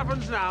 What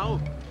happens now?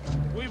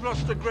 We've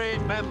lost a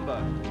great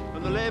member,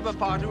 and the Labour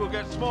Party will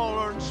get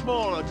smaller and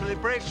smaller till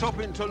it breaks up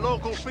into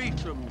local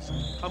fiefdoms,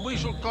 and we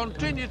shall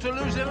continue to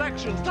lose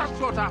elections. That's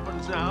what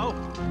happens now.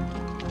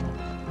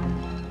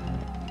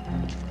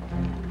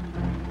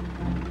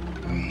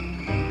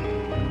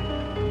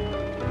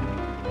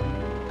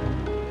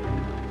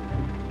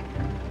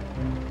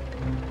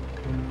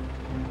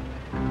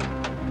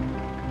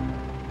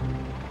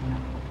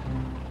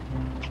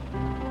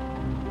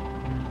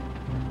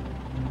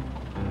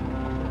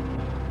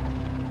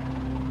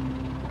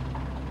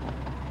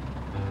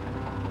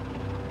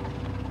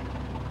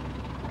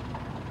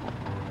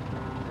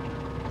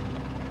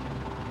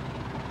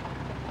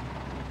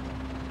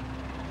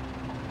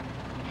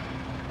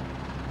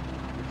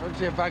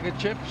 Fancy a bag of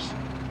chips?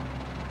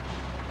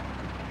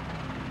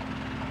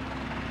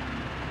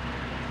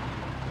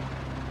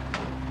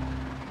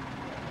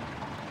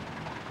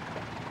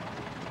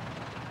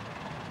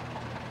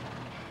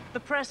 The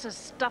press are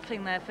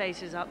stuffing their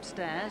faces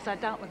upstairs. I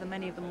doubt whether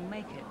many of them will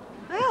make it.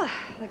 Well,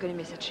 they're going to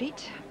miss a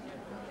treat.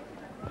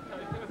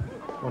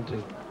 1, 2,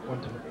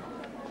 1, 2.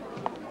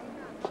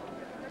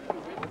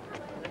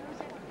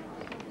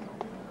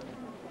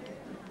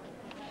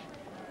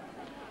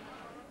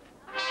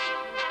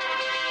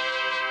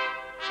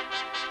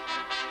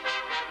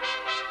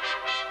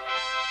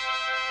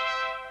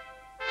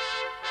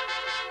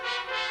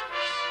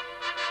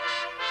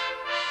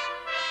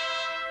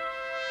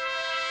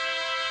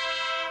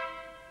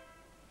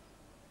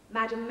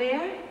 Madam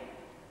Mayor,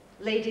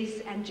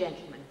 ladies and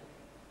gentlemen.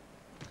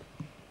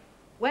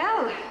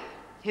 Well,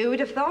 who would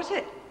have thought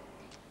it?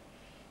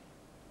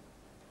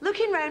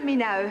 Looking round me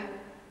now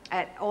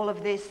at all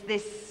of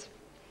this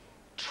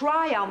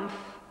triumph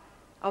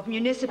of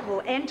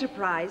municipal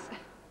enterprise.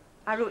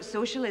 I wrote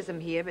socialism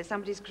here, but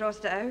somebody's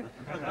crossed it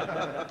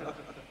out.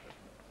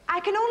 I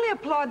can only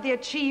applaud the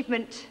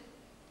achievement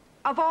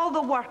of all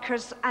the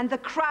workers and the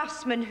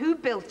craftsmen who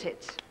built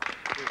it.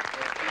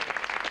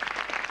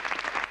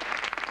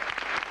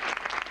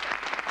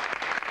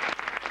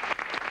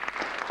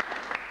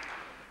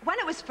 When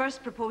it was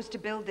first proposed to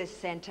build this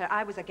centre,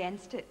 I was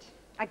against it,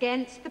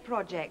 against the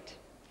project.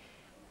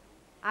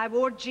 I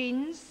wore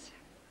jeans,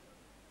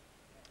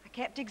 I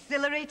kept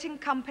exhilarating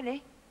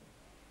company,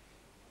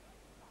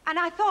 and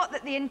I thought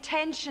that the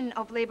intention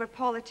of Labour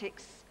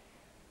politics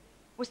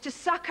was to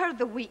succour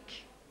the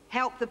weak,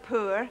 help the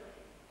poor,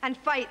 and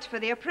fight for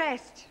the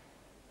oppressed.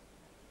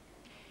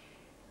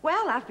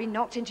 Well, I've been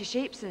knocked into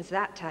shape since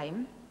that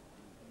time.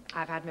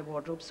 I've had my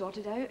wardrobe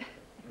sorted out.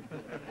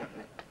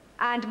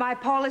 And my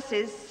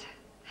policies,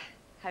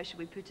 how should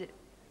we put it,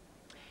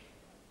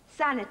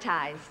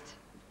 sanitized.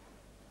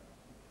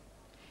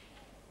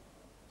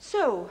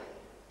 So,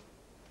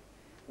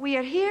 we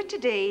are here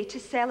today to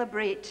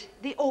celebrate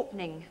the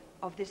opening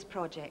of this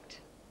project.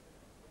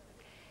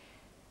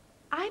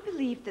 I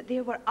believe that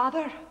there were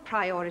other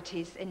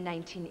priorities in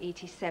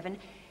 1987.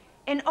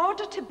 In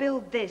order to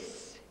build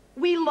this,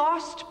 we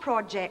lost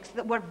projects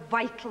that were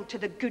vital to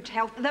the good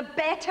health, the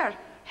better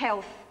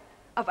health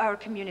of our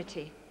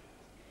community.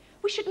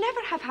 We should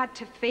never have had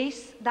to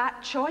face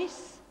that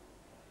choice.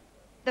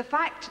 The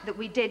fact that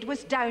we did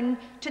was down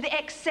to the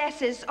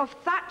excesses of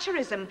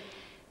Thatcherism.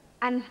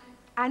 And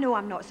I know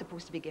I'm not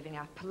supposed to be giving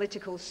a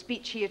political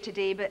speech here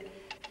today, but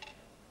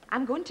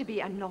I'm going to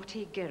be a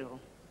naughty girl.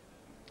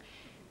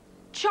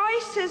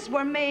 Choices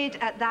were made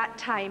at that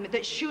time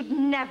that should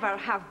never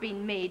have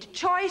been made.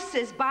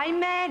 Choices by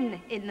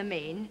men, in the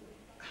main.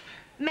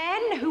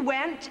 Men who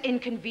weren't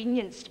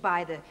inconvenienced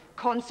by the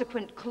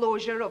consequent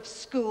closure of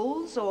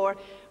schools or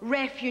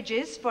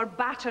refuges for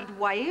battered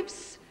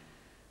wives.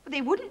 But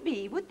they wouldn't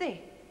be, would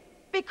they?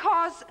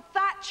 Because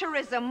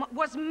Thatcherism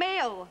was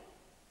male,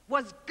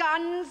 was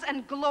guns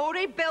and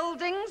glory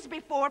buildings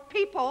before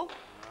people.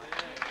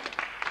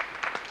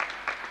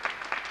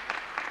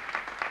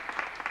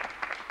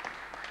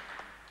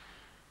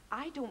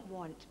 I don't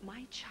want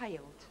my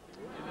child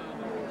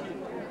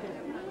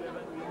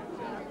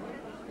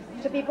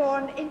to be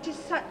born into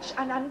such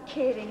an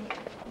uncaring,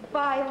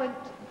 violent,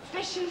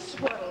 vicious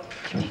world.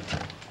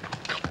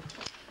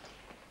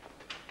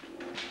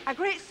 A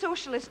great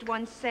socialist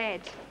once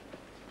said,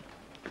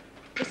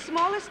 "The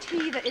smallest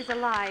he that is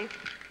alive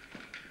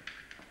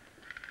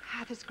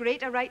hath as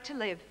great a right to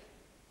live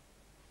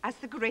as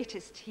the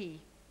greatest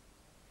he."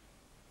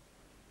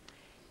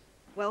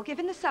 Well,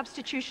 given the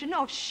substitution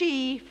of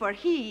she for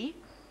he,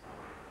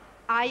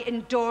 I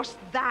endorse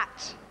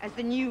that as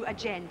the new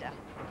agenda.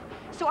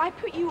 So I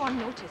put you on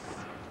notice.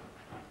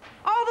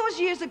 All those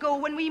years ago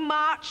when we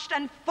marched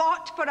and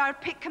fought for our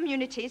PIC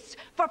communities,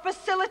 for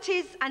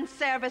facilities and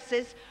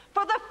services,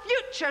 for the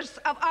futures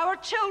of our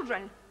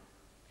children,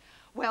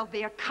 well,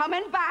 they're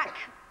coming back.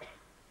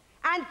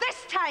 And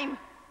this time,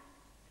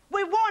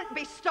 we won't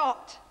be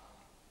stopped.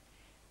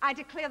 I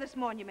declare this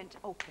monument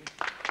open.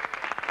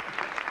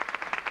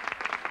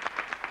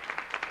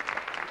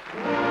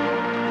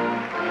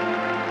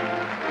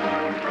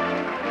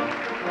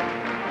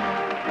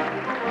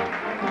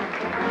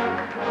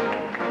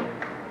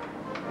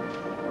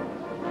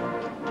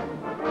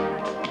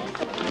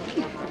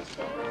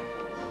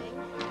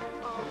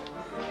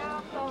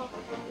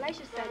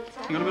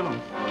 You gonna be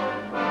long?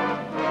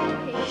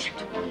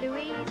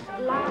 Louise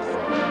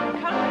Larson.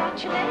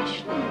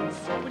 Congratulations.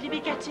 Will you be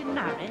getting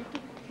married?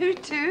 Who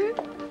to?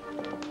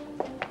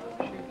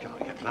 Can't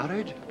get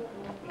married.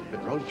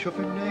 Bit wrong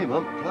chuffing name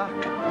on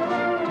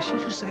plaque. Did she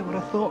just say what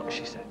I thought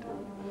she said?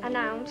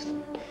 Announced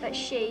that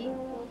she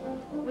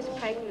was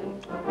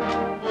pregnant.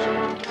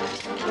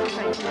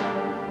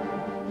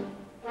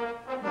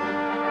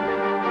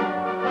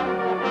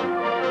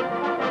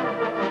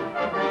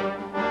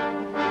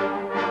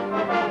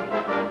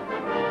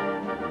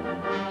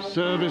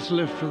 Service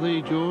lift for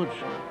thee, George.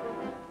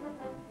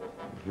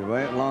 If you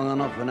wait long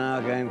enough in our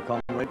game,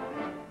 comrade,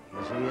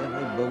 you see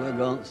every bugger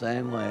gone the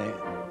same way.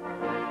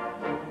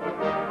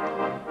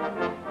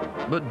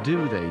 But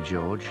do they,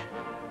 George?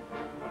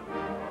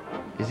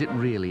 Is it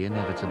really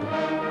inevitable?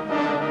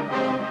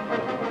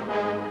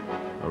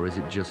 Or is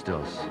it just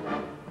us?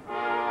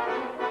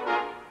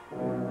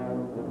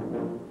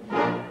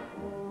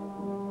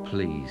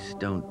 Please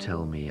don't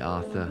tell me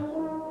Arthur,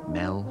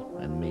 Mel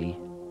and me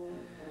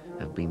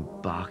have been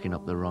barking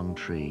up the wrong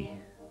tree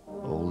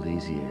all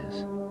these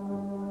years.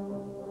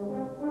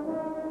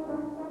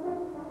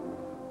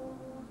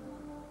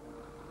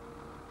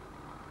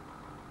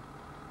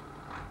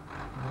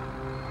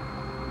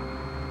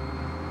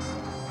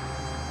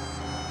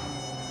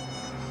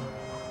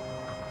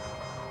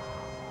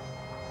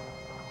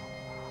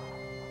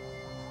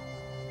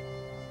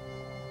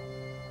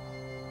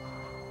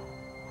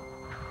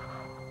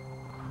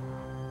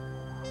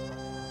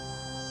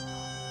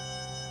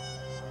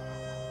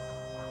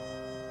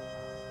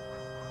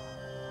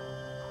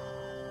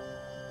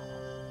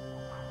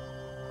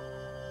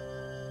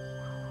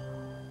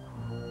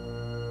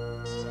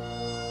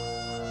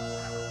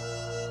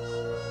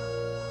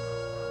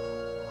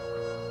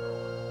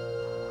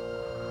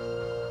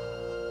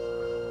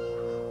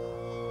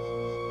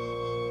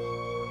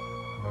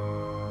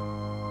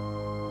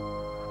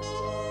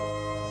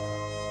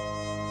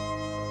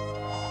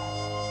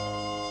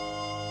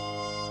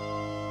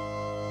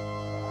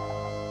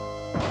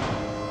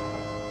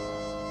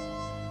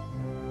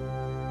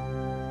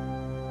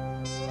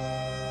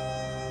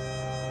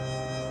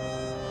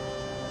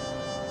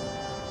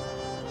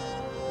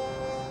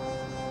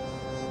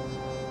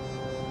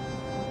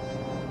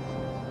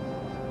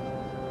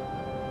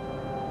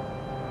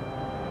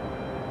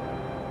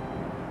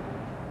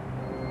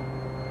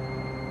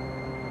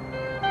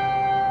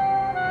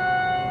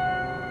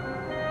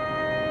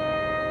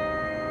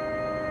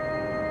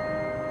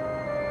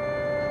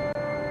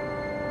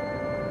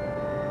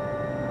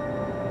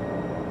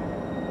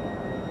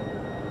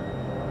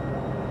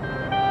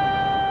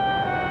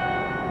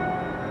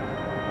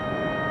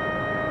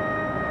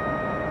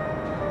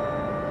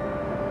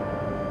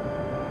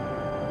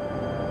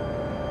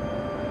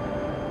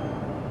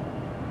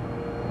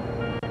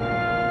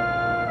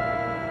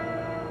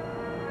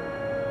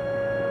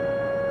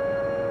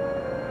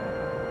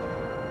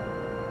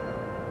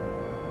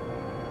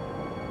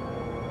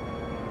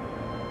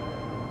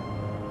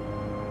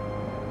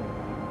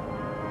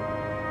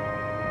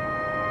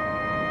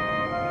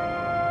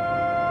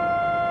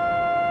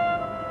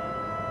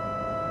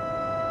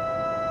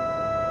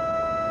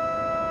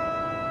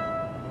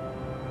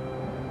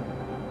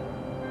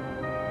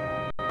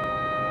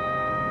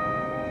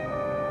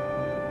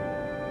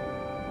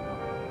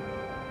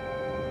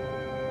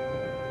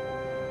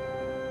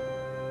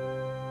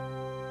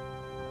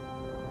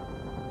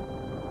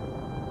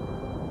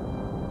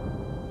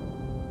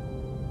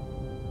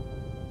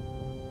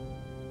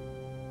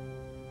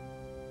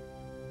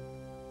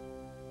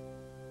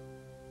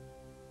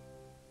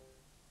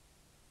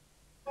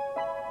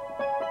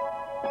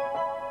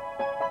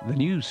 The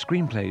new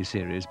screenplay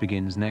series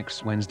begins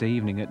next Wednesday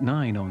evening at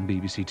 9 on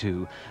BBC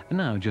Two. And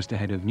now, just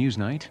ahead of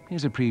Newsnight,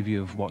 here's a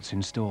preview of what's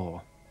in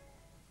store.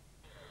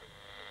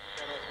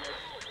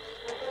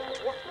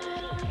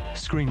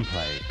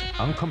 Screenplay,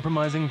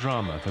 uncompromising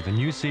drama for the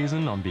new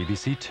season on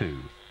BBC Two.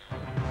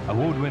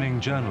 Award-winning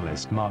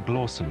journalist Mark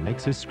Lawson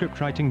makes his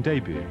scriptwriting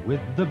debut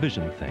with The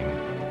Vision Thing,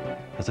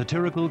 a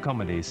satirical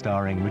comedy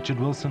starring Richard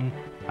Wilson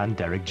and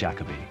Derek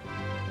Jacobi.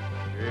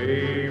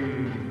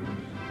 James.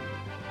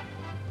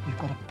 We've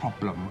got a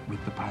problem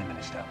with the Prime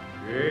Minister.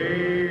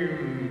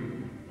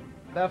 James.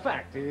 The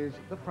fact is,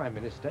 the Prime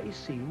Minister is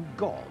seeing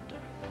God.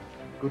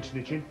 Good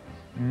snitching?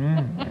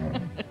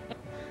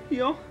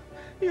 Yo.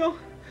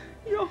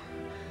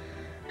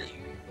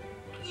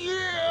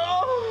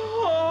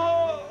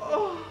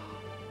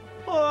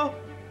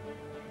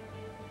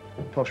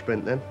 Posh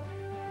Brent, then.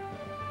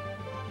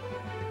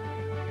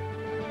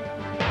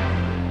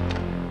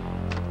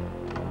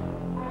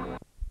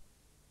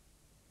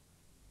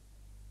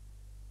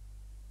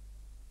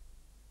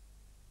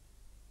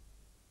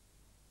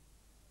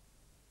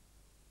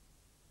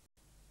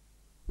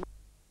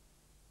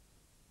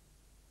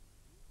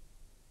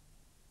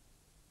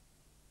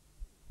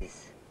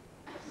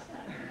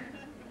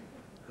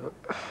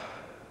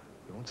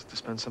 We wanted to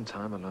spend some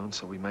time alone,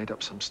 so we made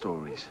up some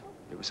stories.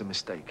 It was a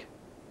mistake.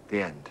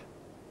 The end.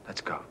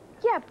 Let's go.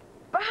 Yeah,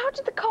 but how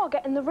did the car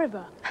get in the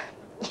river?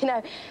 You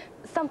know,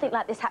 something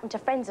like this happened to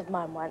friends of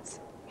mine once.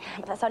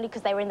 But that's only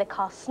because they were in the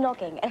car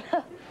snogging and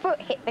her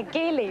foot hit the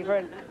gear lever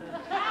and...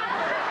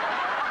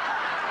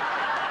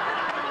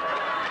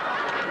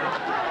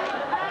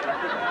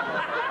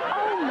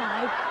 Oh,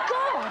 my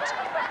God!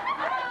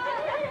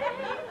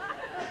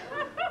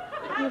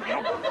 You've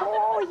had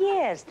 4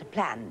 years to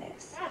plan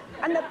this,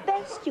 and the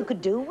best you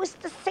could do was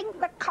to sink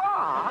the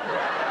car.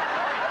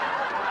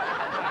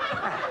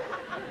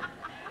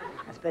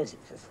 I suppose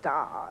it's a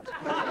start.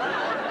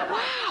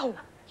 Wow!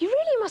 You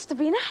really must have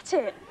been at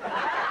it. Oh,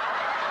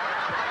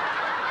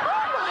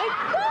 my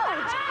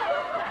God!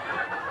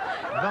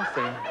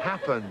 Nothing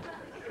happened.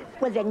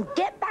 Well, then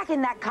get back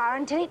in that car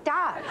until it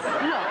does.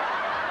 Look,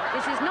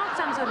 this is not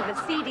some sort of a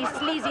seedy,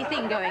 sleazy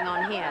thing going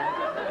on here.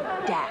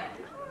 Dad.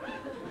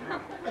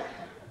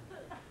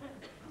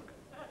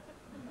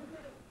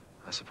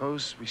 I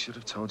suppose we should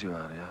have told you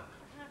earlier.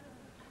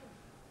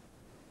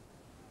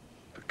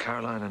 But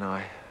Caroline and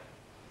I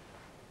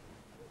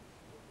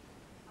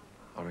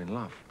are in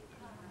love.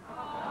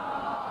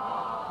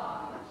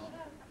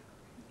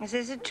 Is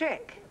this a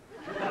trick?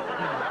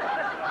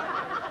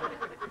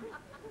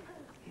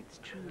 It's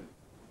true.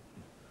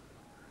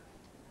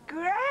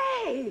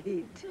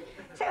 Great!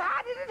 So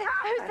how did it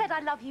happen? Who said I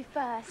love you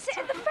first? Sit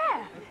at the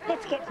fair.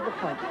 Let's get to the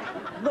point.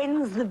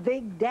 When's the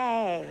big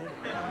day?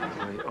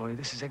 Oi,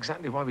 this is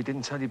exactly why we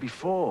didn't tell you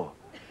before.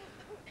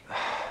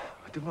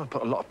 I didn't want to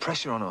put a lot of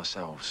pressure on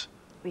ourselves.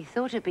 We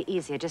thought it'd be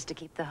easier just to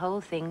keep the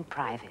whole thing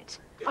private.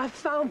 I've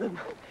found them.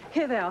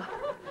 Here they are.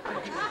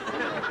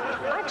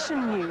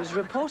 Action News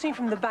reporting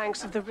from the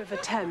banks of the River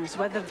Thames,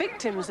 where the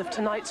victims of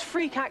tonight's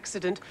freak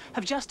accident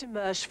have just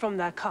emerged from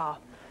their car.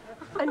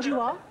 And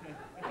you are?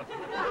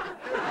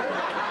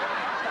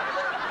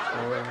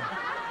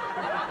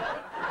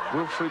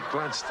 Wilfred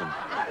Gladstone.